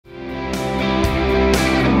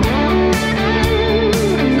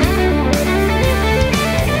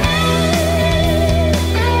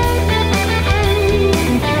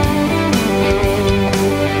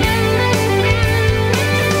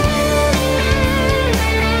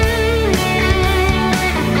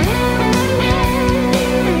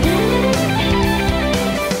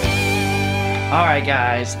Alright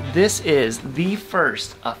guys, this is the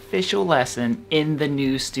first official lesson in the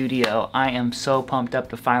new studio. I am so pumped up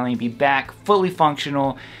to finally be back, fully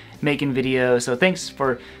functional, making videos. So thanks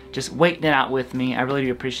for just waiting it out with me. I really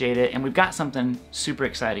do appreciate it. And we've got something super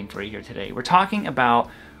exciting for you here today. We're talking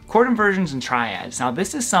about chord inversions and triads. Now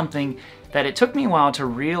this is something that it took me a while to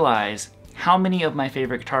realize how many of my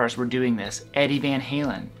favorite guitarists were doing this. Eddie Van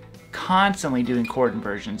Halen, constantly doing chord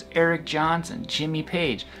inversions. Eric Johnson, Jimmy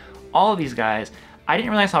Page, all of these guys. I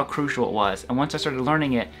didn't realize how crucial it was, and once I started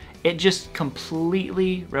learning it, it just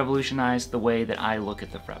completely revolutionized the way that I look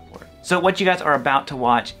at the fretboard. So what you guys are about to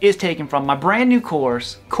watch is taken from my brand new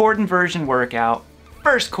course, Chord Inversion Workout,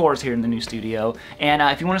 first course here in the new studio. And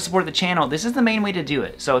if you want to support the channel, this is the main way to do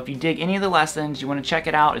it. So if you dig any of the lessons, you want to check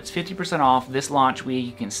it out, it's 50% off this launch week.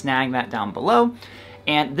 You can snag that down below.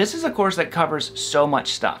 And this is a course that covers so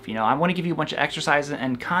much stuff. You know, I want to give you a bunch of exercises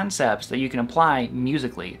and concepts that you can apply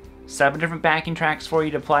musically. 7 different backing tracks for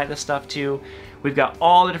you to apply this stuff to. We've got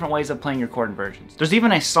all the different ways of playing your chord inversions. There's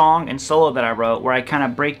even a song and solo that I wrote where I kind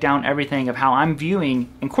of break down everything of how I'm viewing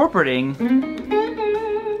incorporating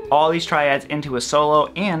all these triads into a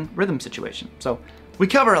solo and rhythm situation. So we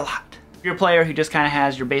cover a lot. If you're a player who just kind of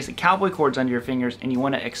has your basic cowboy chords under your fingers and you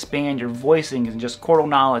want to expand your voicing and just chordal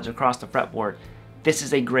knowledge across the fretboard, this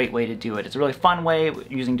is a great way to do it. It's a really fun way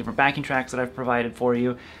using different backing tracks that I've provided for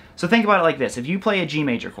you. So think about it like this. If you play a G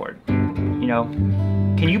major chord, you know,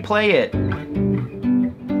 can you play it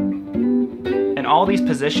in all these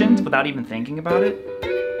positions without even thinking about it?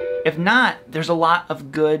 If not, there's a lot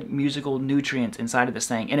of good musical nutrients inside of this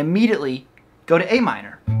thing, and immediately go to A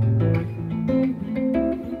minor.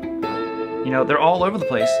 You know, they're all over the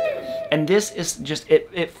place. And this is just,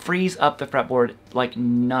 it frees up the fretboard like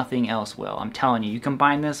nothing else will. I'm telling you, you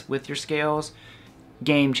combine this with your scales,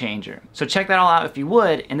 game changer. So check that all out if you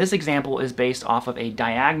would. And this example is based off of a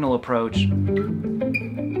diagonal approach of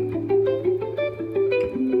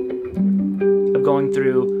going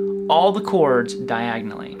through all the chords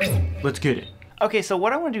diagonally. Let's get it. Okay, so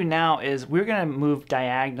what I want to do now is we're going to move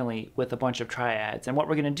diagonally with a bunch of triads. And what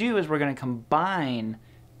we're going to do is we're going to combine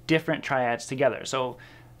different triads together.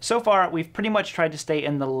 So far, we've pretty much tried to stay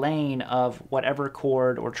in the lane of whatever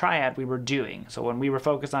chord or triad we were doing. So when we were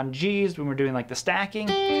focused on Gs, when we were doing like the stacking,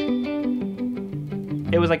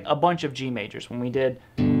 it was like a bunch of G majors. When we did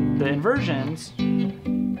the inversions,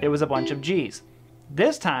 it was a bunch of Gs.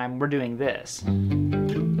 This time, we're doing this.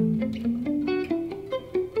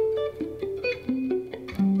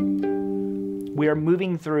 We are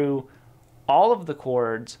moving through all of the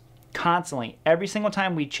chords constantly. Every single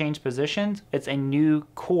time we change positions, it's a new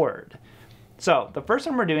chord. So the first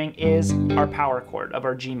one we're doing is our power chord of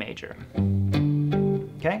our G major.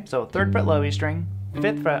 Okay, so 3rd fret low E string,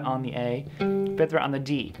 5th fret on the A, 5th fret on the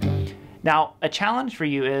D. Now, a challenge for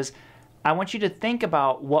you is I want you to think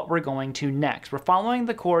about what we're going to next. We're following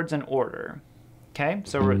the chords in order. Okay,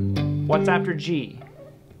 so what's after G?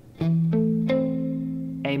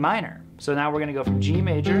 A minor. So now we're going to go from G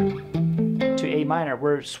major to A minor.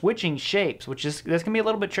 We're switching shapes, which is, this can be a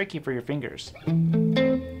little bit tricky for your fingers. You're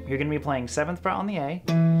going to be playing 7th fret on the A,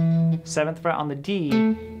 7th fret on the D,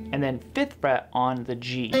 and then 5th fret on the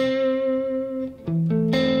G.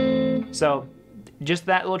 So just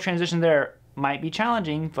that little transition there might be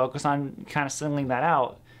challenging. Focus on kind of singling that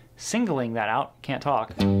out. Can't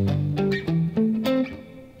talk.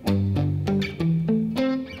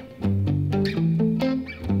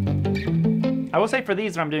 I will say for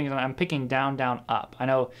these, what I'm doing is I'm picking down, down, up. I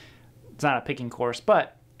know it's not a picking course,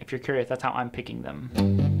 but if you're curious, that's how I'm picking them.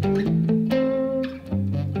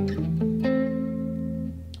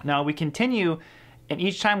 Now we continue, and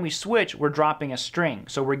each time we switch, we're dropping a string.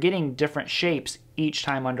 So we're getting different shapes each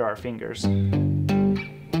time under our fingers. And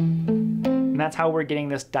that's how we're getting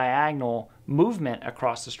this diagonal movement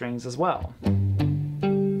across the strings as well.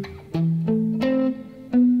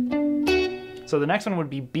 So the next one would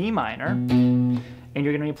be B minor, and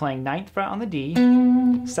you're going to be playing 9th fret on the D,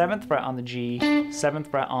 7th fret on the G, 7th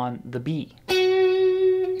fret on the B.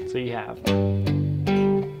 So you have.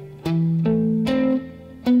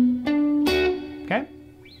 Okay?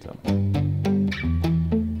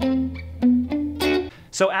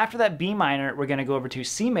 So after that B minor, we're going to go over to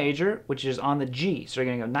C major, which is on the G. So you're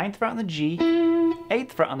going to go 9th fret on the G,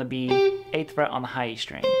 8th fret on the B, 8th fret on the high E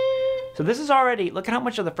string. So this is already, look at how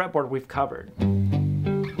much of the fretboard we've covered.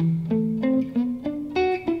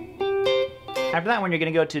 After that one, you're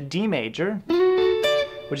going to go to D major,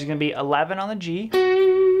 which is going to be 11 on the G,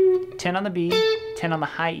 10 on the B, 10 on the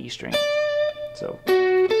high E string. So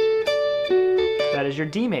that is your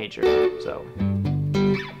D major. So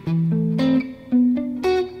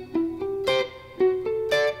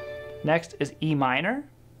Next is E minor.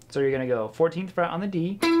 So you're gonna go 14th fret on the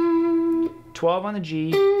D, 12 on the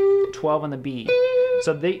G, 12 on the B.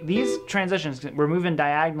 So these transitions, we're moving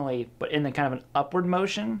diagonally, but in the kind of an upward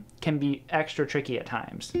motion, can be extra tricky at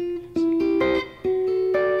times.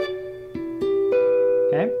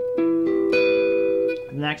 Okay.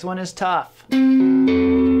 The next one is tough.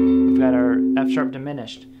 We've got our F sharp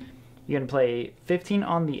diminished. You're gonna play 15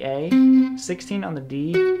 on the A, 16 on the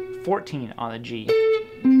D, 14 on the G.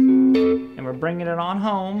 And we're bringing it on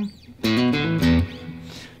home.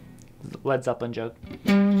 Led Zeppelin joke.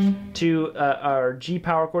 To our G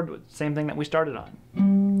power chord, same thing that we started on.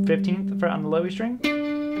 15th fret on the low E string,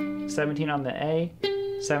 17 on the A,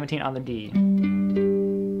 17 on the D.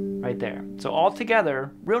 Right there. So all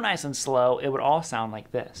together, real nice and slow, it would all sound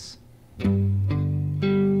like this.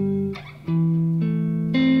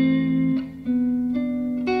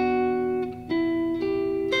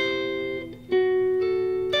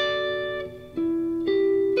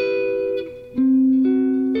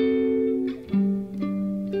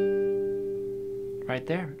 Right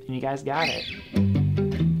there, and you guys got it.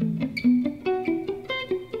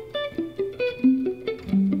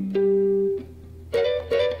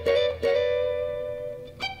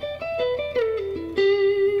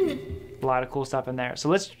 A lot of cool stuff in there. So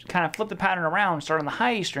let's kind of flip the pattern around, start on the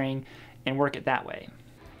high E string, and work it that way.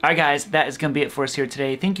 All right, guys, that is going to be it for us here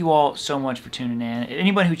today. Thank you all so much for tuning in.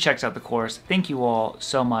 Anybody who checks out the course, thank you all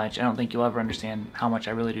so much. I don't think you'll ever understand how much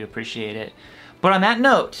I really do appreciate it. But on that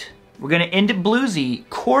note, we're gonna end it bluesy,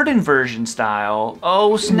 chord inversion style.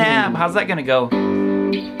 Oh snap, how's that gonna go?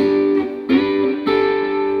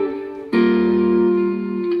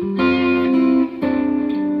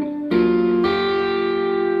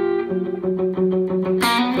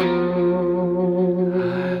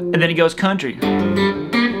 And then he goes country.